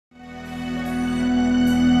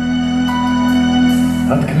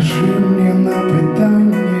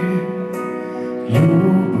питання,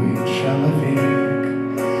 любий чоловік,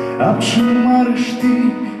 а чи мариш ти,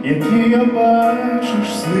 які я бачиш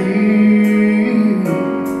сни?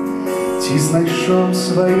 Ти знайшов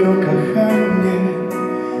своє кохання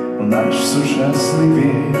у наш сучасний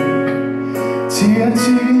вік. Ти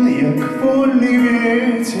один, як вольний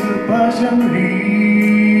ветер по землі.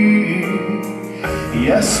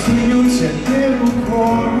 Я спиню тебе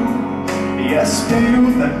рукою, я спою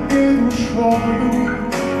тебе душою,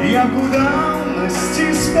 я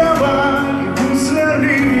куданості співаю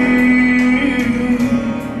гуслярі.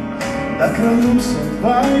 Докрануся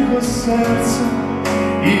твоего сердца,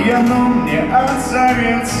 и оно мне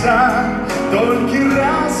отзовется. Только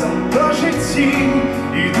разом до житті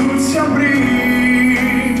идут сябры.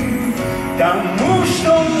 Тому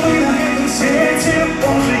что мы на этом свете,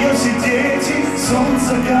 Божие дети,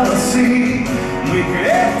 солнца колосы. Мы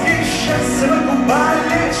крепкие счастья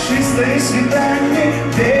выкупали, чистое свидание,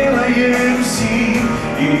 белое Руси.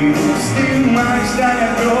 И вздымай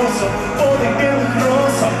здания грозов, подых белых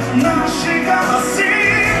розов, наши голосы.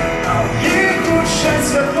 А у них лучшая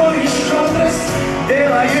светло и щедрость,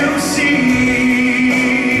 белая Руси.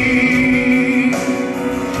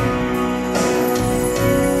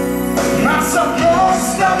 Нас одно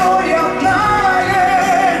с тобой одна,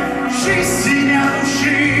 жизнь синя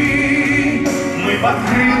души. Мы под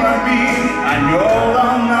крылами анёла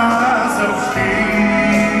назавжди.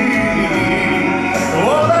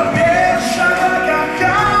 Вода першого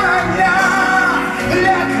кохання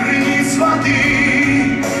для крыниц воды.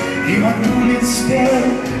 И матулин спел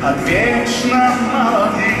отвечно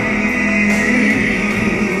молодых.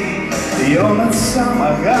 И он от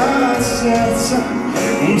самого сердца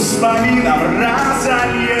вспомином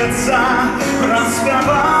разольется,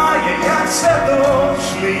 распевая, как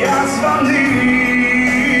цветочные звоны.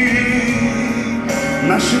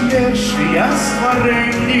 Наши першие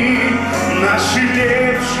створения, наши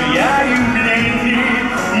лепшие явления,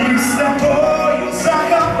 мы с тобою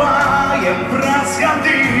закопаем враз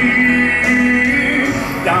годы.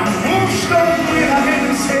 Тому, что мы на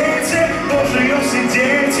этом свете, Божие все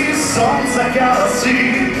дети, солнца колосы.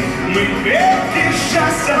 Мы крепкие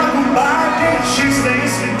счастья накупали, чистое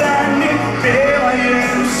свидание, белое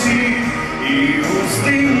Руси. И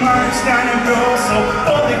вздымать здания грозов,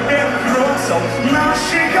 подых белых розов,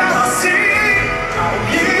 наши голосы. А у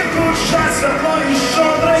них лучшая светло и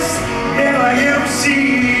щедрость, белая Руси.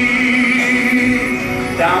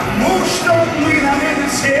 Тому, что мы на этом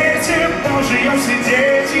свете, Божие все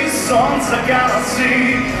дети, солнца колосы.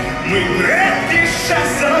 Мы крепкие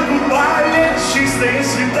счастья накупали, чистое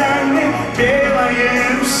свидание, белое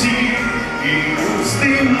Руси. И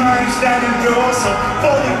вздымай здания грозов,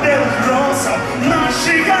 подых белых розов,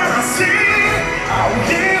 наши голосы. А у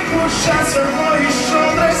них лучшая светло и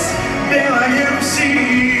щедрость, белая Руси.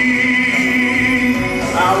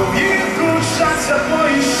 А у них лучшая светло и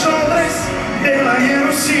щедрость, белая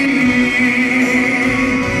Руси.